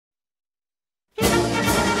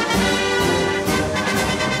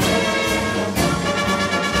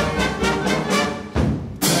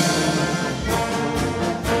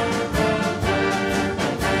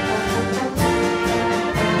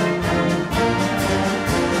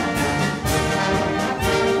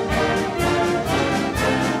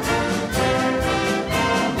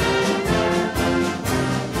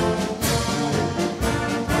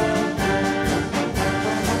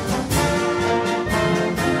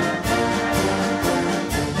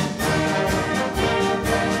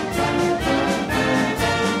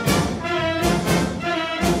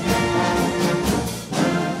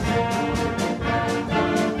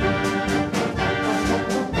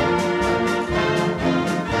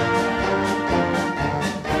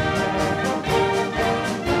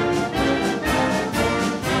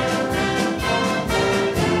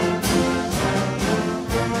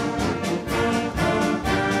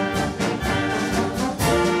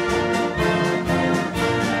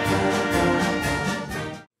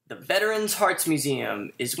Veterans Hearts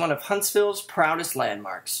Museum is one of Huntsville's proudest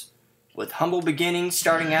landmarks. With humble beginnings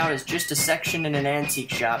starting out as just a section in an antique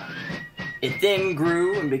shop, it then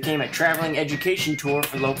grew and became a traveling education tour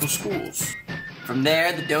for local schools. From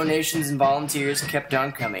there, the donations and volunteers kept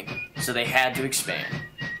on coming, so they had to expand.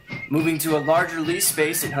 Moving to a larger lease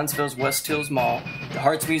space at Huntsville's West Hills Mall, the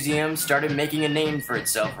Hearts Museum started making a name for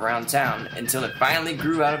itself around town until it finally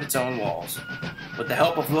grew out of its own walls. With the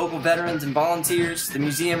help of local veterans and volunteers, the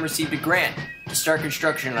museum received a grant to start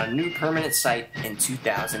construction on a new permanent site in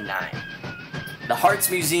 2009. The Hearts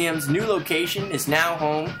Museum's new location is now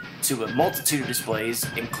home to a multitude of displays,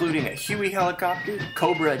 including a Huey helicopter,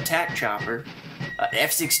 Cobra attack chopper, an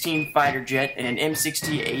F-16 fighter jet, and an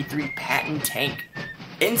M60A3 Patton tank.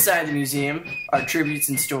 Inside the museum are tributes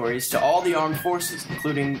and stories to all the armed forces,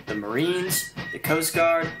 including the Marines, the Coast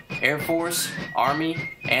Guard, Air Force,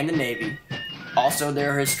 Army, and the Navy. Also,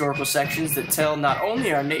 there are historical sections that tell not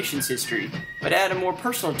only our nation's history, but add a more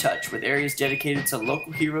personal touch with areas dedicated to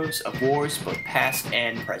local heroes of wars both past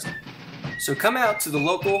and present. So come out to the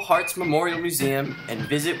local Hearts Memorial Museum and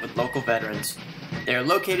visit with local veterans. They are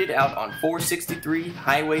located out on 463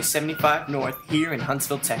 Highway 75 North here in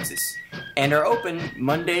Huntsville, Texas, and are open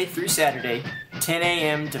Monday through Saturday, 10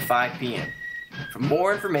 a.m. to 5 p.m. For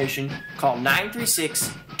more information, call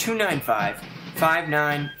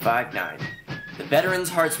 936-295-5959. The Veterans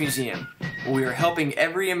Hearts Museum, where we are helping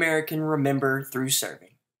every American remember through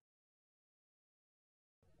serving.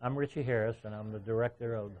 I'm H.E.A.R.T.S, and I'm the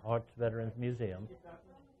director of the Hearts Veterans Museum.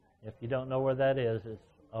 If you don't know where that is, it's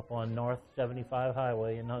up on North 75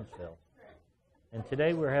 Highway in Huntsville. And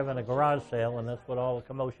today we're having a garage sale, and that's what all the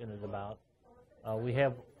commotion is about. We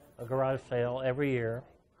have a garage sale every year.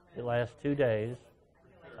 It lasts 2 days.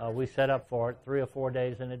 We set up for it 3 or 4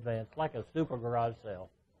 days in advance, like a super garage sale.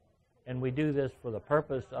 And we do this for the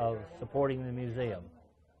purpose of supporting the museum.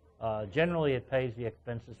 Generally, it pays the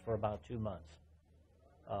expenses for about 2 months.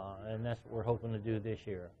 And that's what we're hoping to do this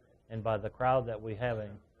year. And by the crowd that we're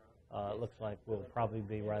having, it looks like we'll probably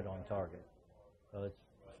be right on target. So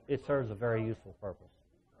it serves a very useful purpose.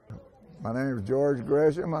 My name is George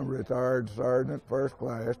Gresham. I'm a retired sergeant first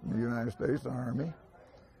class in the United States Army.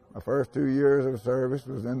 My first 2 years of service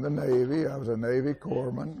was in the Navy. I was a Navy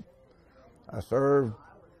corpsman. I served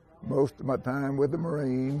most of my time with the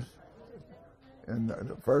Marines in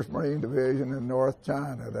the 1st Marine Division in North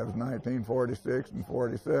China. That was 1946 and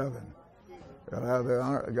 47. Got out of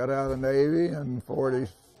the Navy in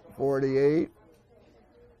 48.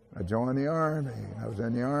 I joined the Army. I was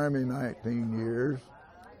in the Army 19 years.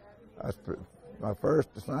 My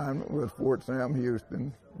first assignment was Fort Sam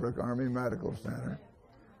Houston, Brooke Army Medical Center.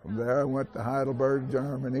 From there I went to Heidelberg,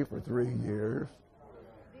 Germany for 3 years.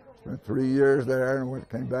 Spent 3 years there and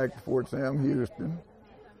came back to Fort Sam Houston.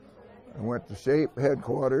 I went to H.E.A.R.T.S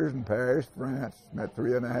headquarters in Paris, France. Spent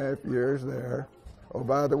 3.5 years there. Oh,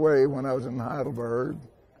 by the way, when I was in Heidelberg,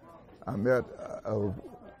 I met a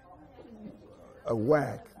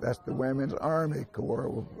WAC. That's the Women's Army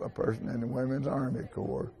Corps, a person in the Women's Army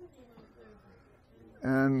Corps.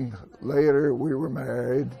 And later we were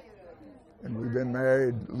married, and we've been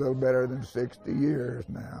married a little better than 60 years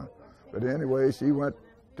now. But anyway, she went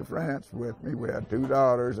to France with me. We had 2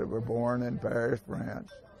 daughters that were born in Paris,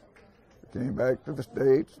 France. We came back to the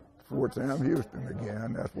States, Fort Sam Houston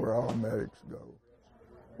again. That's where all medics go.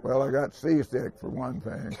 Well, I got seasick for one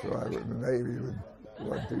thing, so the Navy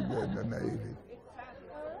wasn't too good in the Navy.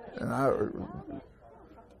 And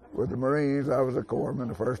with the Marines, I was a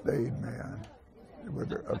corpsman, a first aid man,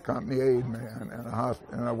 with a company aid man,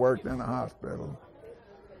 and I worked in a hospital.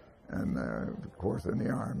 And of course, in the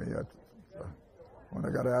Army. When I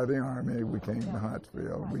got out of the Army, we came to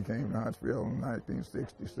Huntsville. We came to Huntsville in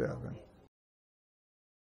 1967.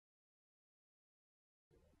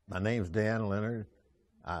 My name's Dan Leonard.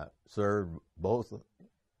 I served both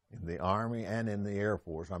in the Army and in the Air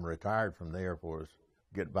Force. I'm retired from the Air Force.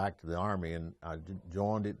 Get back to the Army, and I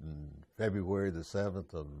joined it in February the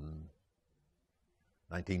 7th of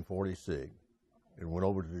 1946, and went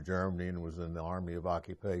over to Germany and was in the Army of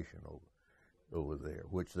Occupation over there,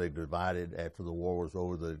 which they divided, after the war was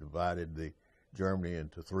over, they divided Germany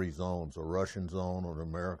into 3 zones: a Russian zone, an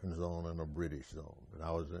American zone, and a British zone. And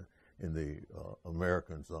I was in the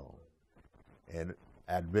American zone. And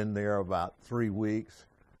I'd been there about 3 weeks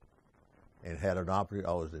and had an opportunity.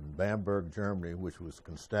 I was in Bamberg, Germany, which was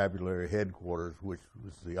constabulary headquarters, which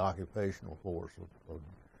was the occupational force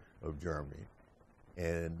of Germany.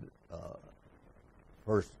 And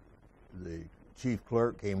first, the chief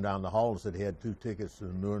clerk came down the hall and said he had 2 tickets to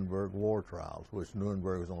the Nuremberg war trials, which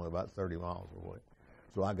Nuremberg was only about 30 miles away.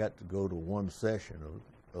 So I got to go to one session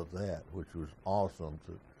of that, which was awesome,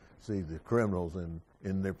 to see the criminals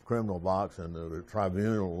in the criminal box, and the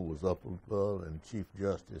tribunal was up above, and Chief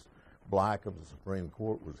Justice Black of the Supreme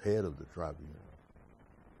Court was head of the tribunal.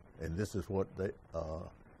 And this is what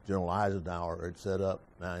General Eisenhower had set up.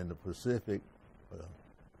 Now in the Pacific,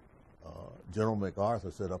 General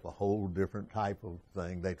MacArthur set up a whole different type of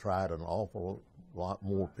thing. They tried an awful lot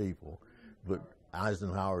more people, but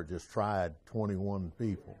Eisenhower just tried 21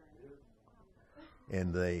 people.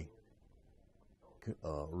 And they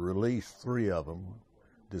released 3 of them,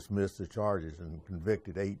 dismissed the charges, and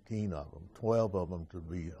convicted 18 of them, 12 of them to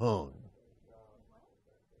be hung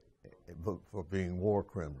for being war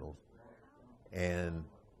criminals. And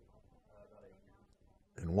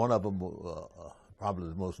one of them, probably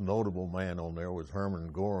the most notable man on there, was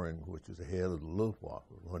Hermann Goring, which is the head of the Luftwaffe.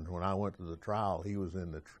 When I went to the trial, he was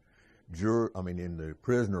in the in the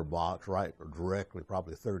prisoner box, right directly,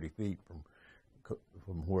 probably 30 feet from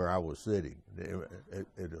where I was sitting.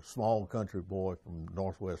 A small country boy from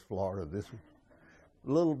Northwest Florida. This was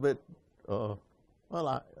a little bit,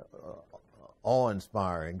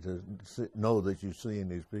 awe-inspiring to know that you're seeing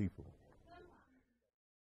these people.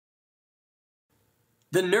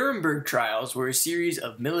 The Nuremberg trials were a series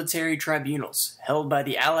of military tribunals held by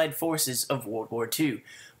the Allied forces of World War II,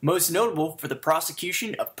 most notable for the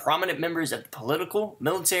prosecution of prominent members of the political,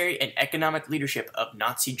 military, and economic leadership of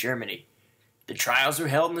Nazi Germany. The trials were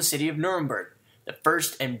held in the city of Nuremberg. The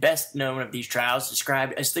first and best known of these trials,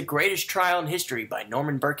 described as the greatest trial in history by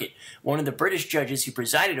Norman Burkitt, one of the British judges who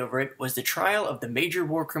presided over it, was the trial of the major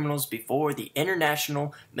war criminals before the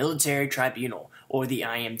International Military Tribunal, or the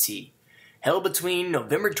IMT. Held between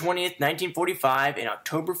November 20th, 1945 and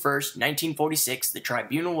October 1st, 1946, the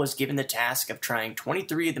tribunal was given the task of trying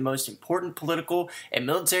 23 of the most important political and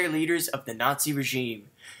military leaders of the Nazi regime.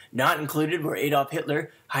 Not included were Adolf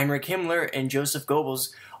Hitler, Heinrich Himmler, and Joseph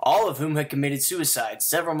Goebbels, all of whom had committed suicide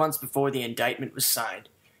several months before the indictment was signed.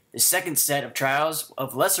 The second set of trials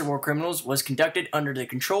of lesser war criminals was conducted under the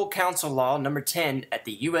Control Council Law No. 10 at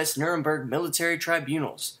the U.S. Nuremberg Military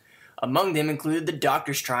Tribunals. Among them included the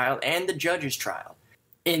doctor's trial and the judge's trial.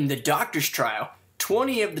 In the doctor's trial,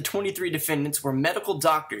 20 of the 23 defendants were medical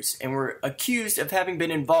doctors and were accused of having been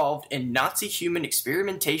involved in Nazi human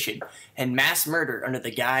experimentation and mass murder under the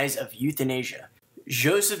guise of euthanasia.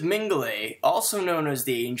 Joseph Mengele, also known as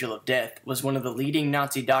the Angel of Death, was one of the leading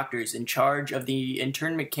Nazi doctors in charge of the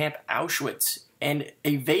internment camp Auschwitz and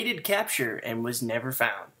evaded capture and was never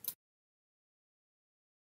found.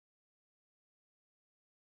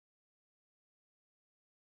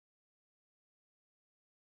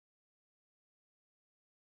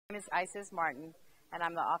 My name is Isis Martin, and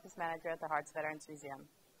I'm the office manager at the H.E.A.R.T.S Veterans Museum.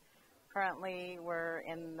 Currently, we're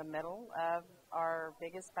in the middle of our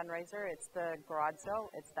biggest fundraiser. It's the garage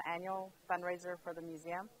sale. It's the annual fundraiser for the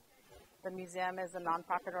museum. The museum is a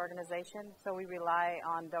nonprofit organization, so we rely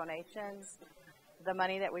on donations. The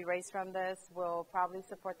money that we raise from this will probably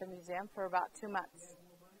support the museum for about 2 months.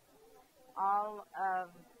 All of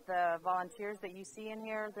the volunteers that you see in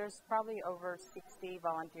here, there's probably over 60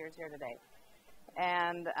 volunteers here today.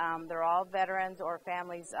 And they're all veterans or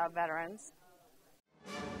families of veterans.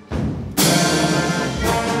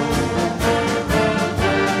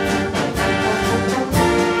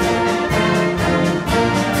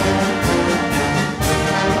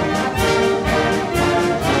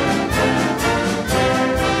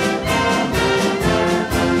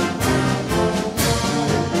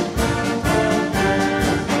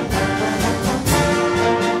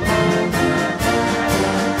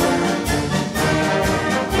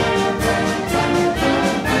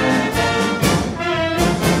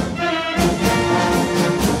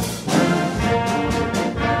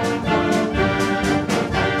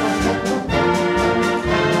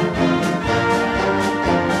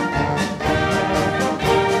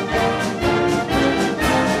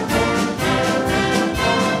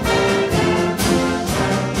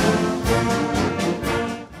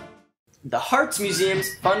 The H.E.A.R.T.S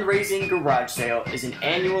Museum's fundraising garage sale is an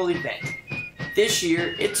annual event. This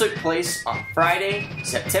year, it took place on Friday,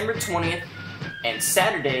 September 20th, and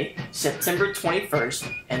Saturday, September 21st,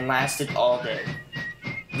 and lasted all day.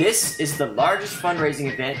 This is the largest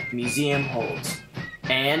fundraising event the museum holds,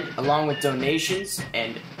 and along with donations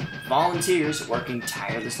and volunteers working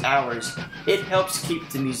tireless hours, it helps keep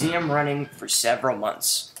the museum running for several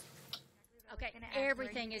months. Okay,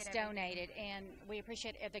 everything is donated, and we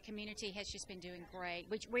appreciate it. The community has just been doing great,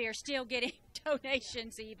 which we are still getting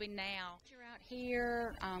donations even now. You're out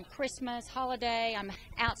here, Christmas, holiday, I'm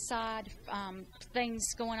outside,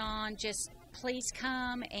 things going on, just please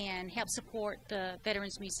come and help support the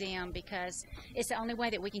Veterans Museum, because it's the only way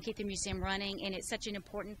that we can keep the museum running, and it's such an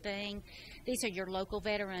important thing. These are your local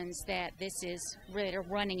veterans that are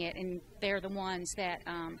running it, and they're the ones that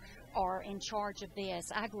are in charge of this.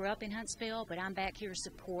 I grew up in Huntsville, but I'm back here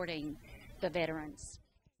supporting the veterans.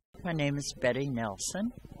 My name is Betty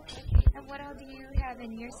Nelson. And what all do you have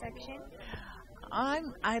in your section?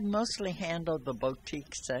 I mostly handle the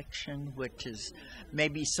boutique section, which is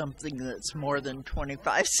maybe something that's more than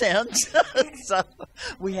 25 cents. So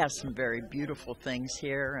we have some very beautiful things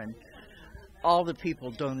here, and all the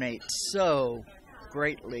people donate so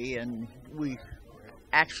greatly, and we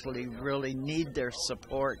actually really need their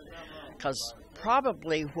support, because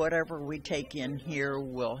probably whatever we take in here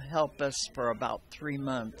will help us for about 3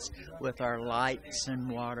 months with our lights and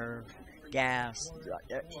water, gas,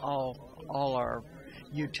 all our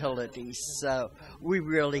utilities. So we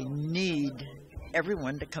really need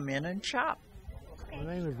everyone to come in and shop. My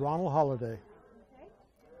name is Ronald Holliday. Okay.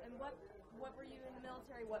 And what were you in the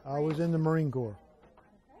military? I was in the Marine Corps.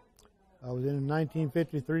 Okay. I was in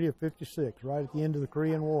 1953 to 56, right at the end of the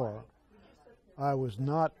Korean War. I was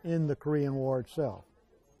not in the Korean War itself.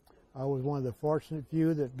 I was one of the fortunate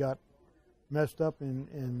few that got messed up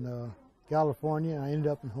in California, and I ended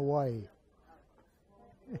up in Hawaii.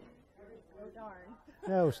 Oh, darn.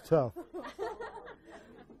 That was tough.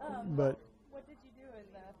 But what did you do in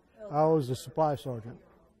the I was a supply sergeant.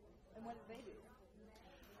 And what did they do?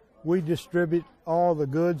 We distribute all the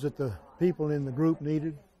goods that the people in the group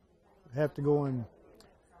needed. Have to go and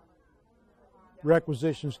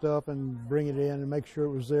requisition stuff and bring it in and make sure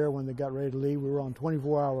it was there when they got ready to leave. We were on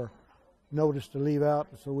 24-hour notice to leave out,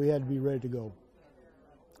 so we had to be ready to go.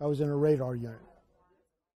 I was in a radar unit.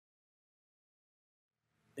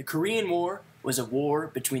 The Korean War was a war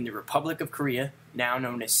between the Republic of Korea, now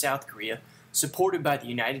known as South Korea, supported by the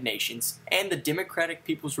United Nations, and the Democratic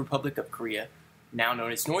People's Republic of Korea, now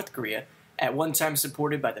known as North Korea, at one time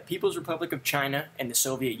supported by the People's Republic of China and the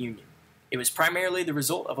Soviet Union. It was primarily the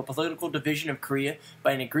result of a political division of Korea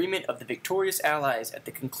by an agreement of the victorious Allies at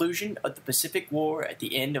the conclusion of the Pacific War at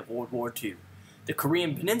the end of World War II. The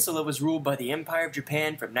Korean Peninsula was ruled by the Empire of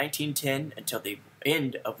Japan from 1910 until the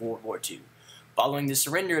end of World War II. Following the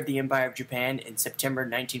surrender of the Empire of Japan in September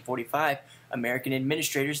 1945, American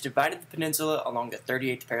administrators divided the peninsula along the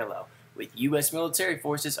 38th parallel, with U.S. military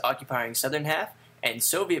forces occupying southern half and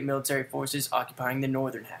Soviet military forces occupying the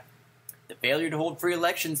northern half. The failure to hold free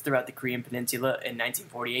elections throughout the Korean Peninsula in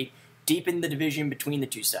 1948 deepened the division between the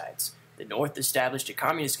two sides. The North established a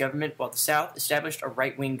communist government, while the South established a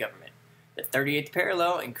right-wing government. The 38th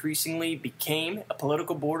parallel increasingly became a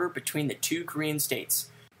political border between the two Korean states.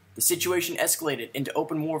 The situation escalated into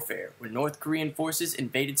open warfare when North Korean forces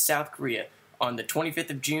invaded South Korea on the 25th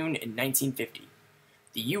of June in 1950.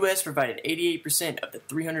 The U.S. provided 88% of the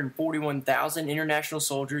 341,000 international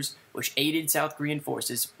soldiers which aided South Korean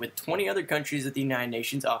forces, with 20 other countries of the United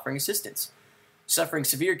Nations offering assistance. Suffering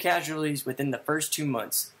severe casualties within the first 2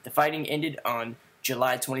 months, the fighting ended on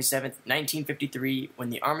July 27, 1953, when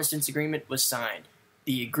the Armistice Agreement was signed.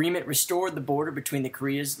 The agreement restored the border between the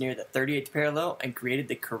Koreas near the 38th parallel and created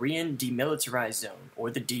the Korean Demilitarized Zone,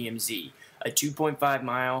 or the DMZ, a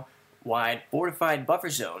 2.5-mile wide fortified buffer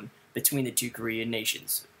zone between the two Korean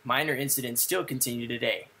nations. Minor incidents still continue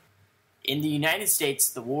today. In the United States,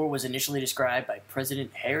 the war was initially described by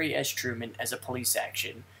President Harry S. Truman as a police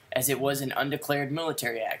action, as it was an undeclared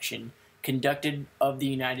military action conducted of the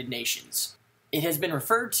United Nations. It has been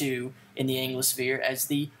referred to in the Anglosphere as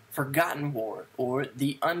the Forgotten War, or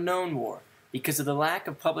the Unknown War, because of the lack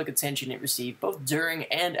of public attention it received both during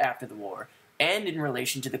and after the war, and in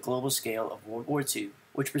relation to the global scale of World War II,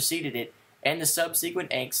 which preceded it, and the subsequent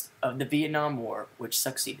angst of the Vietnam War, which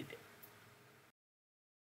succeeded it.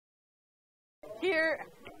 Here,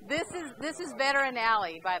 this is Veteran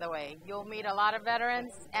Alley, by the way. You'll meet a lot of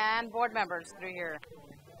veterans and board members through here.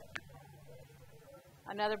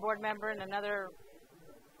 Another board member and another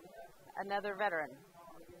veteran.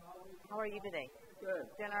 How are you today? Good.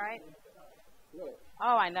 Doing all right? Good.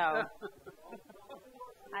 Oh, I know.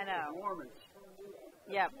 I know. Warming.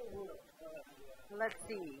 Yep. Let's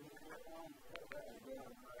see.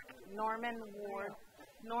 Norman Ward.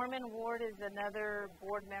 Norman Ward is another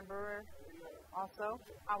board member also.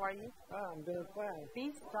 How are you? Oh, I'm doing fine.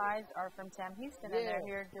 These guys are from Sam Houston, and they're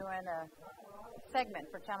here doing a segment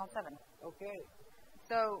for Channel 7. Okay.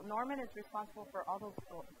 So Norman is responsible for all those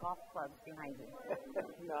golf clubs behind you.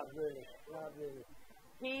 Not really. Not really.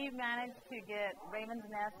 He managed to get Raymond's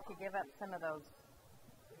Nest to give up some of those.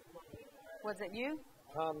 Was it you?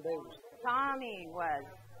 Tom Davis. Tommy was.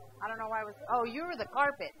 I don't know why it was. Oh, you were the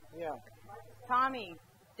carpet. Yeah. Tommy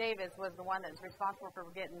Davis was the one that's responsible for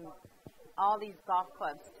getting all these golf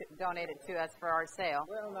clubs donated to us for our sale.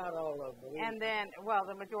 Well, not all of them. And then, well,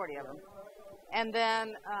 the majority of them. And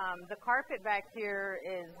then the carpet back here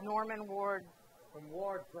is Norman Ward. From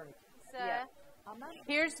Ward Furniture. Yeah.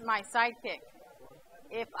 Here's my sidekick.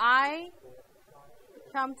 If I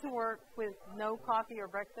come to work with no coffee or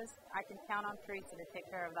breakfast, I can count on Teresa to take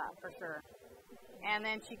care of that for sure. And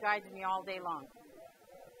then she guides me all day long.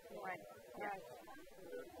 Right.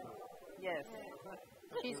 Yes.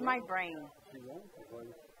 She's my brain.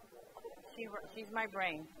 She's my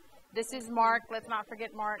brain. This is Mark. Let's not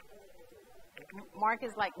forget Mark. Mark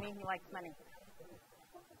is like me. He likes money.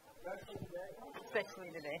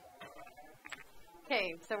 Especially today.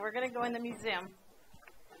 Okay, so we're going to go in the museum.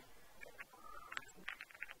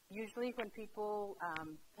 Usually when people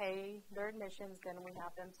pay their admissions, then we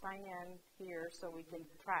have them sign in here so we can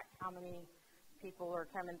track how many people are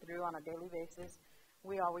coming through on a daily basis.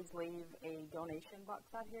 We always leave a donation box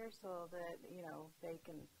out here so that, you know, they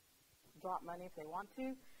can drop money if they want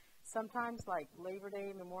to. Sometimes, like Labor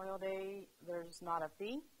Day, Memorial Day, there's not a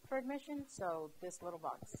fee for admission, so this little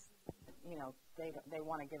box, you know, they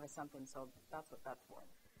want to give us something, so that's what that's for.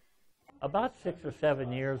 About 6 or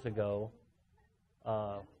 7 years ago,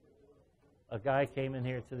 a guy came in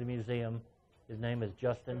here to the museum. His name is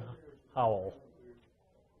Justin Howell,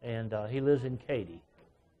 and he lives in Katy.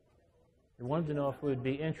 He wanted to know if we would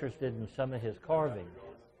be interested in some of his carvings.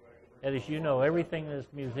 And as you know, everything in this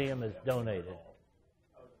museum is donated.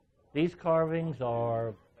 These carvings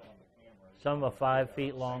are some are 5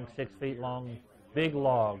 feet long, 6 feet long, big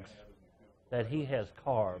logs that he has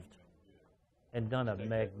carved and done a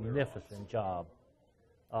magnificent job.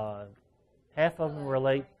 Half of them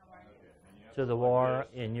relate to the war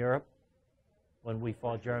in Europe when we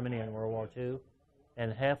fought Germany in World War II,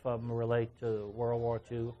 and half of them relate to World War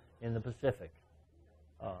II in the Pacific.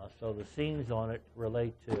 So the scenes on it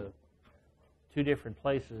relate to 2 different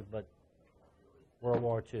places, but World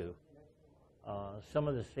War II. Some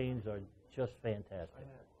of the scenes are just fantastic.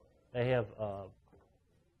 They have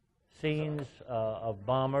scenes of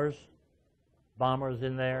bombers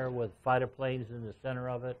in there with fighter planes in the center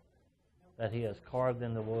of it that he has carved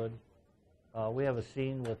in the wood. We have a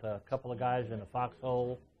scene with a couple of guys in a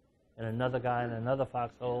foxhole and another guy in another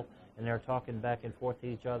foxhole, and they're talking back and forth to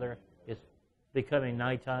each other. It's becoming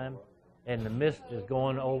nighttime, and the mist is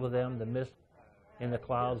going over them, the mist in the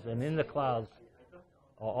clouds, and in the clouds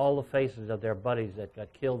are all the faces of their buddies that got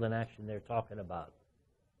killed in action they're talking about.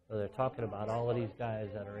 So they're talking about all of these guys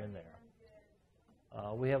that are in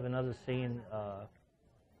there. We have another scene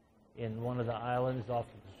in one of the islands off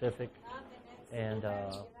the Pacific, and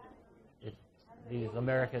these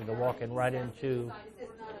Americans are walking right into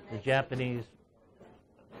the Japanese,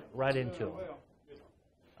 right into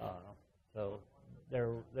them. So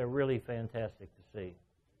they're really fantastic to see.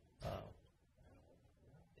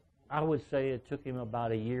 I would say it took him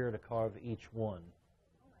about a year to carve each one.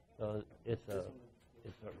 So it's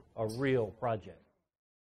a real project.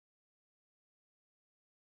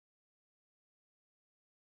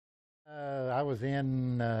 I was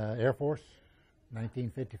in Air Force,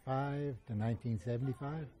 1955 to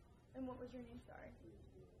 1975. And what was your name,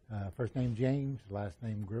 sorry? First name James, last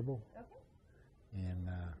name Gribble. Okay. And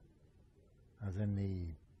I was in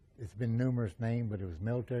the, it's been numerous names, but it was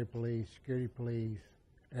military police, security police,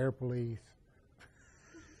 air police.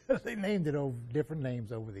 They named it over different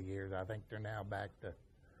names over the years. I think they're now back to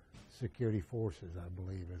security forces, I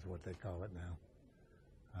believe is what they call it now.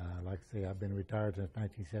 Like I say, I've been retired since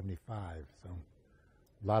 1975, so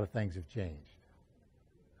a lot of things have changed.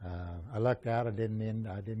 I lucked out. I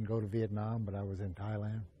didn't go to Vietnam, but I was in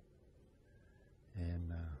Thailand,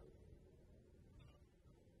 and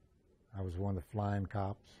I was one of the flying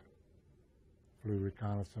cops. Flew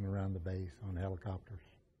reconnaissance around the base on helicopters.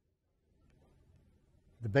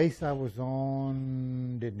 The base I was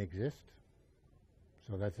on didn't exist,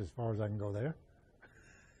 so that's as far as I can go there.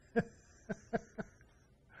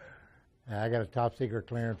 I got a top secret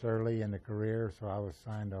clearance early in the career, so I was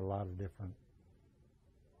assigned to a lot of different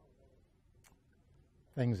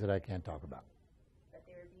things that I can't talk about. But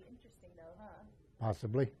they would be interesting though, huh?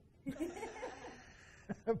 Possibly.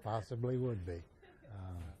 Possibly would be.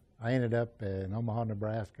 I ended up in Omaha,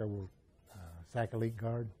 Nebraska with SAC Elite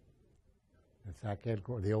Guard. And SAC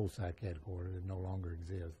headquarters, the old SAC headquarters, it no longer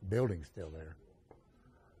exists. The building's still there.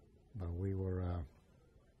 But we were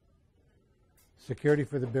security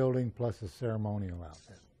for the building plus a ceremonial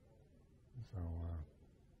outfit. So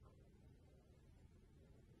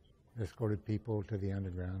escorted people to the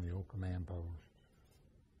underground, the old command post,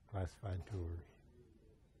 classified tours,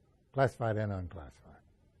 classified and unclassified.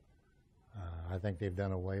 I think they've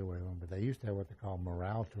done away with them, but they used to have what they call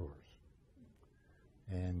morale tours.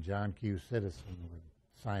 And John Q. Citizen would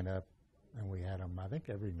sign up, and we had them, I think,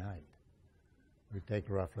 every night. We'd take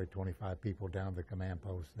roughly 25 people down to the command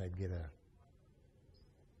post, and they'd get a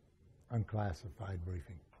unclassified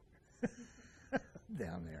briefing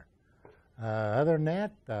down there. Other than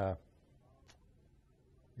that,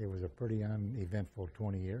 it was a pretty uneventful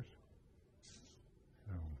 20 years.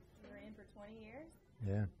 So, you were in for 20 years?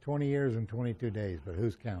 Yeah, 20 years and 22 days, but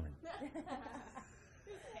who's counting?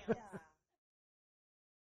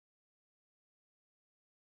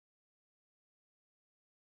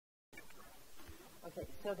 Okay,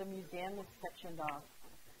 so the museum is sectioned off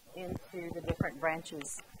into the different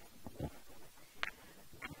branches.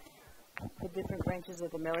 The different branches of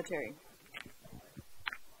the military.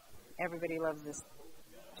 Everybody loves this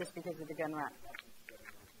just because of the gun rack.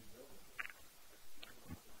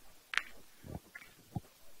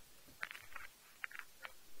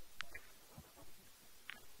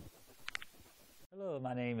 Hello,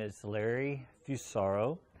 my name is Larry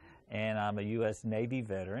Fusaro, and I'm a U.S. Navy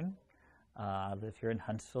veteran. I live here in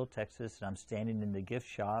Huntsville, Texas, and I'm standing in the gift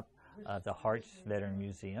shop of the H.E.A.R.T.S Veteran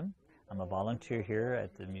Museum. I'm a volunteer here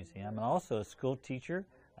at the museum. I'm also a school teacher.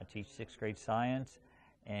 I teach 6th grade science,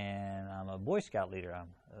 and I'm a Boy Scout leader. I'm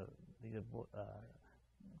lead a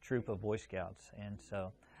troop of Boy Scouts, and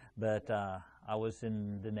so, but I was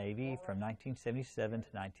in the Navy from 1977 to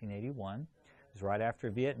 1981. It was right after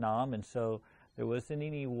Vietnam, and so there wasn't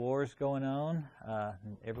any wars going on.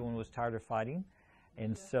 Everyone was tired of fighting,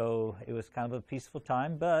 and so it was kind of a peaceful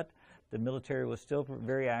time, but the military was still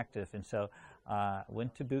very active, and so I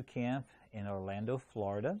went to boot camp in Orlando,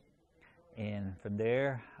 Florida, and from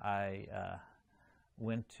there I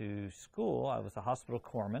went to school. I was a hospital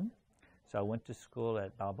corpsman, so I went to school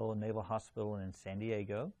at Balboa Naval Hospital in San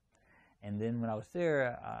Diego, and then when I was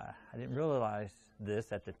there, I didn't realize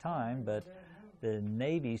this at the time, but the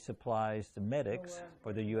Navy supplies the medics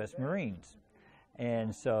for the U.S. Marines.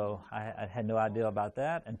 And so I had no idea about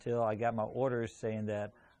that until I got my orders saying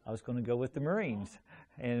that I was going to go with the Marines,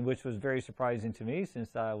 and which was very surprising to me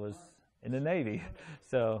since I was in the Navy.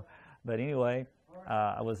 So, but anyway,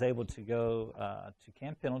 I was able to go to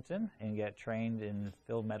Camp Pendleton and get trained in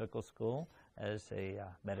field medical school as a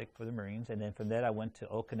medic for the Marines, and then from that I went to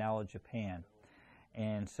Okinawa, Japan.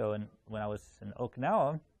 And so when I was in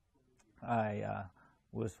Okinawa, I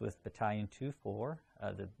was with Battalion 2-4,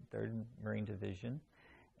 the 3rd Marine Division,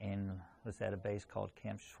 and was at a base called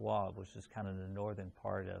Camp Schwab, which is kind of the northern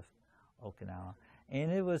part of Okinawa.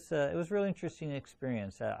 And it was a really interesting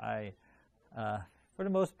experience. I for the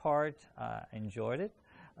most part, enjoyed it,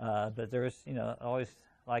 but there's, always,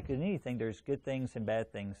 like in anything, there's good things and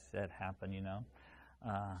bad things that happen,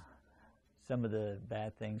 Some of the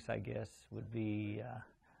bad things, I guess, would be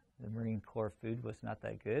the Marine Corps food was not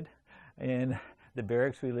that good, and the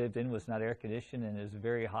barracks we lived in was not air-conditioned, and it was a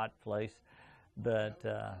very hot place. But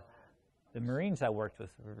the Marines I worked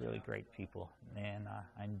with were really great people, and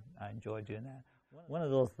I enjoyed doing that. One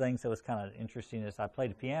of those things that was kind of interesting is I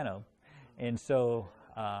played the piano, and so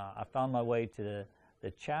I found my way to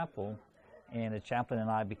the chapel, and the chaplain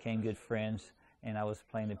and I became good friends, and I was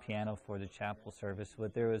playing the piano for the chapel service.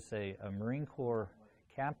 But there was a Marine Corps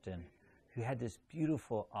captain who had this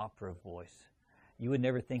beautiful opera voice. You would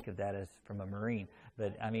never think of that as from a Marine,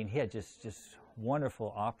 but I mean, he had just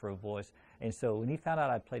wonderful opera voice. And so when he found out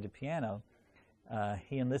I played the piano,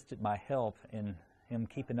 he enlisted my help in him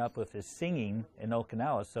keeping up with his singing in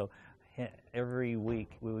Okinawa. So every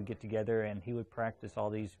week we would get together and he would practice all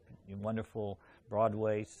these wonderful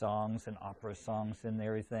Broadway songs and opera songs and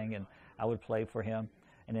everything, and I would play for him.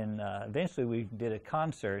 And then eventually we did a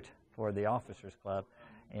concert for the Officers Club,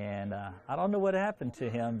 and I don't know what happened to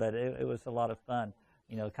him, but it was a lot of fun,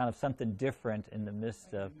 kind of something different in the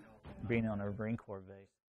midst of being on a Marine Corps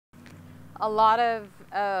base. A lot of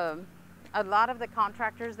the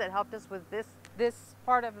contractors that helped us with this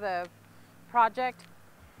part of the project,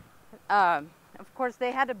 of course,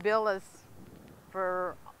 they had to bill us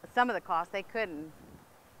for some of the costs. They couldn't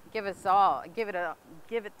give it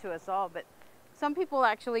to us all, but some people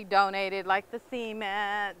actually donated, like the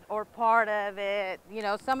cement or part of it.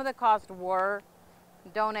 Some of the costs were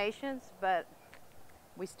donations, but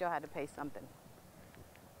we still had to pay something.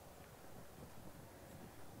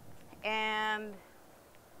 And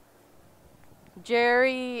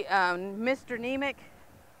Jerry, Mr. Nemec,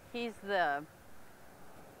 he's the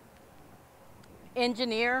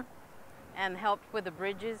engineer and helped with the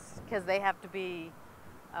bridges because they have to be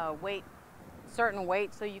certain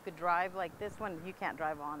weight so you could drive. Like this one, you can't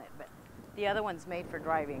drive on it, but the other one's made for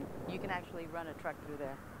driving. You can actually run a truck through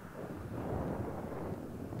there.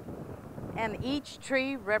 And each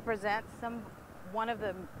tree represents one of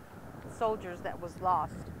the soldiers that was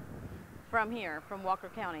lost from here, from Walker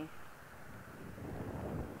County.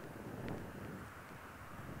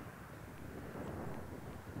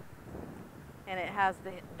 And it has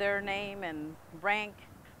their name and rank.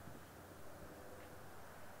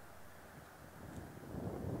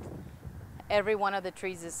 Every one of the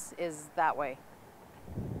trees is that way.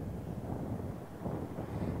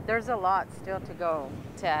 There's a lot still to go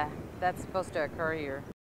that's supposed to occur here.